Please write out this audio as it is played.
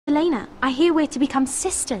Helena, I hear we're to become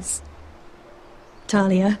sisters.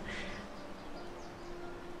 Talia.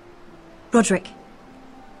 Roderick.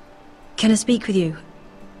 Can I speak with you?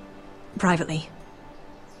 Privately.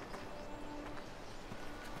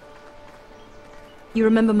 You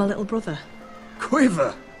remember my little brother?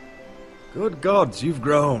 Quiver! Good gods, you've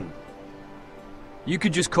grown. You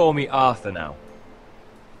could just call me Arthur now.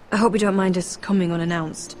 I hope you don't mind us coming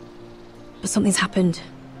unannounced. But something's happened.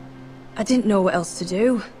 I didn't know what else to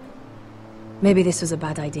do. Maybe this was a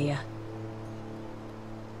bad idea.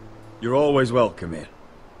 You're always welcome here.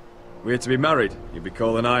 We're to be married. You'll be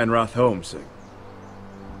calling Ironrath home soon.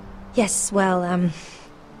 Yes, well,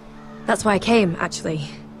 that's why I came, actually.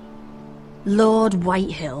 Lord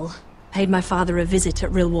Whitehill paid my father a visit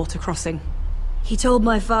at Rillwater Crossing. He told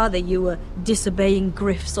my father you were disobeying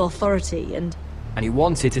Griff's authority and And he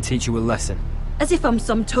wanted to teach you a lesson. as if I'm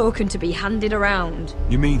some token to be handed around.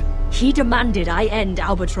 You mean... He demanded I end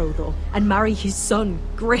our betrothal and marry his son,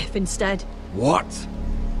 Griff, instead. What?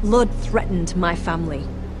 Lord threatened my family.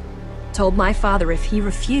 Told my father if he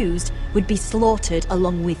refused, we'd be slaughtered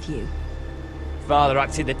along with you. Father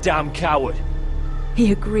acted the damn coward.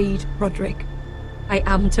 He agreed, Roderick. I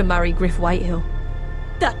am to marry Griff Whitehill.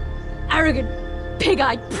 That arrogant,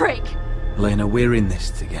 pig-eyed prick! Helena, we're in this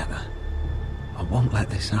together. I won't let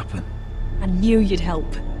this happen. I knew you'd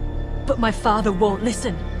help. But my father won't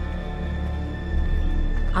listen.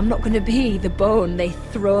 I'm not gonna be the bone they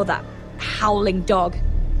throw that howling dog.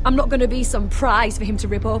 I'm not gonna be some prize for him to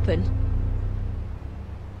rip open.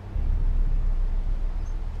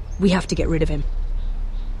 We have to get rid of him.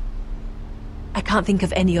 I can't think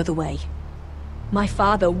of any other way. My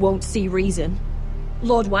father won't see reason.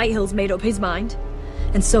 Lord Whitehill's made up his mind.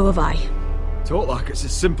 And so have I. Talk like it's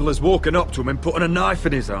as simple as walking up to him and putting a knife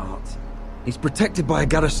in his heart. He's protected by a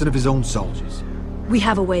garrison of his own soldiers. We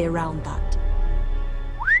have a way around that.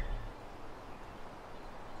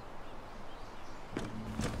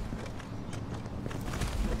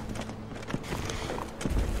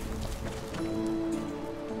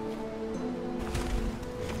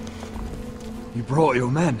 You brought your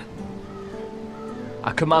men.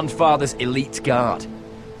 I command Father's elite guard.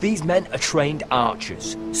 These men are trained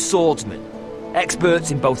archers, swordsmen, experts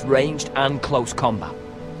in both ranged and close combat.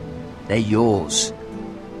 They're yours,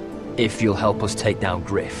 if you'll help us take down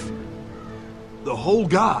Griff. The whole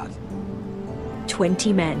guard?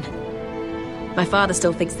 20 men. My father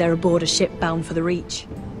still thinks they're aboard a ship bound for the Reach.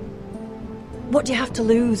 What do you have to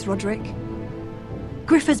lose, Roderick?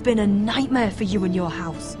 Griff has been a nightmare for you and your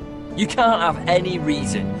house. You can't have any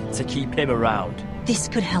reason to keep him around. This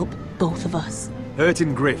could help both of us.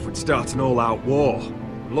 Hurting Griff would start an all-out war.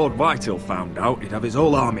 Lord Whitehill found out he'd have his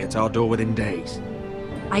whole army at our door within days.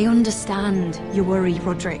 I understand your worry,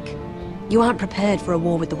 Roderick. You aren't prepared for a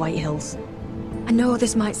war with the Whitehills. I know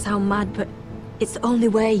this might sound mad, but it's the only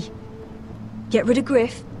way. Get rid of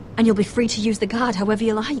Griff, and you'll be free to use the guard however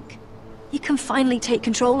you like. You can finally take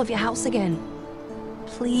control of your house again.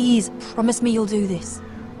 Please, promise me you'll do this.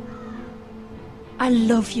 I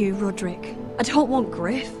love you, Roderick. I don't want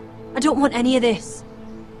Griff. I don't want any of this.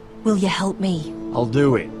 Will you help me? I'll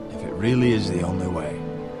do it, if it really is the only way.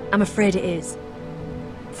 I'm afraid it is.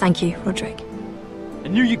 Thank you, Roderick. I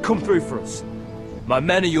knew you'd come through for us. My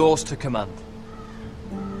men are yours to command.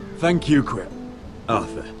 Thank you, Quip.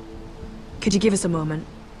 Arthur. Could you give us a moment?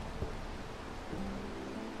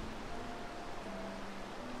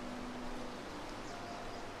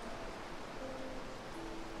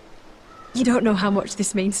 You don't know how much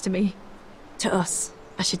this means to me. To us,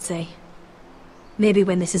 I should say. Maybe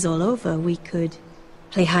when this is all over, we could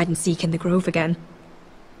play hide and seek in the grove again.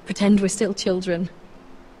 Pretend we're still children.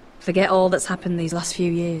 Forget all that's happened these last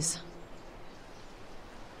few years.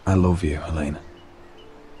 I love you, Helena.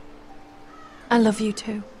 I love you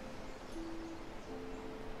too.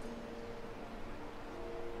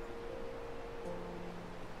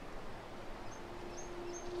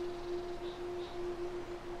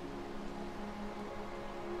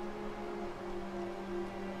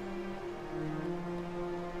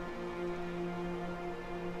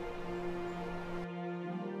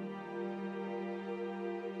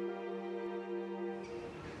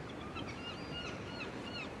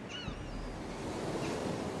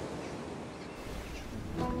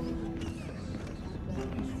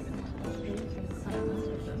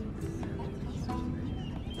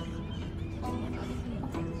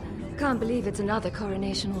 Can't believe it's another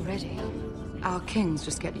coronation already. Our kings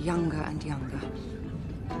just get younger and younger.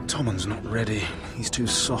 Tommen's not ready. He's too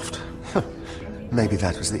soft. Maybe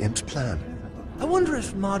that was the imp's plan. I wonder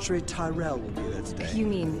if Marjorie Tyrell will be there today. You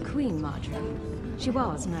mean Queen Marjorie? She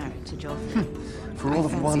was married to Joffrey. For all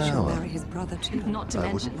of 1 She'll hour. marry his brother too. Not to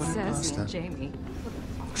I mention wouldn't put it past Cersei her. and Jaime.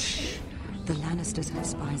 Shh. The Lannisters have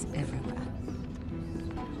spies everywhere.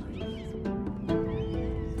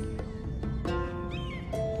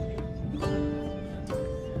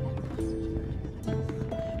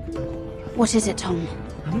 What is it, Tom?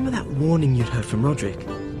 Remember that warning you'd heard from Roderick?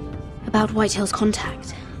 About Whitehill's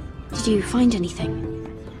contact. Did you find anything?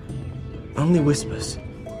 Only whispers.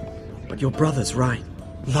 But your brother's right.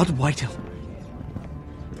 Lord Whitehill.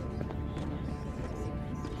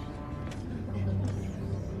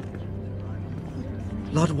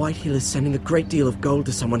 Lord Whitehill is sending a great deal of gold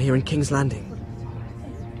to someone here in King's Landing.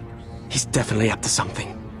 He's definitely up to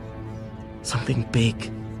something. Something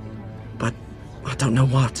big. But I don't know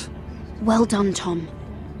what. Well done, Tom.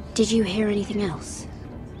 Did you hear anything else?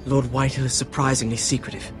 Lord Whitehill is surprisingly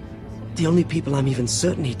secretive. The only people I'm even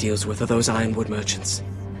certain he deals with are those ironwood merchants.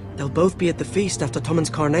 They'll both be at the feast after Tommen's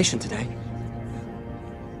coronation today.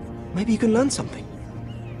 Maybe you can learn something.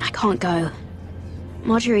 I can't go.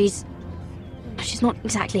 Marjorie's... she's not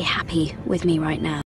exactly happy with me right now.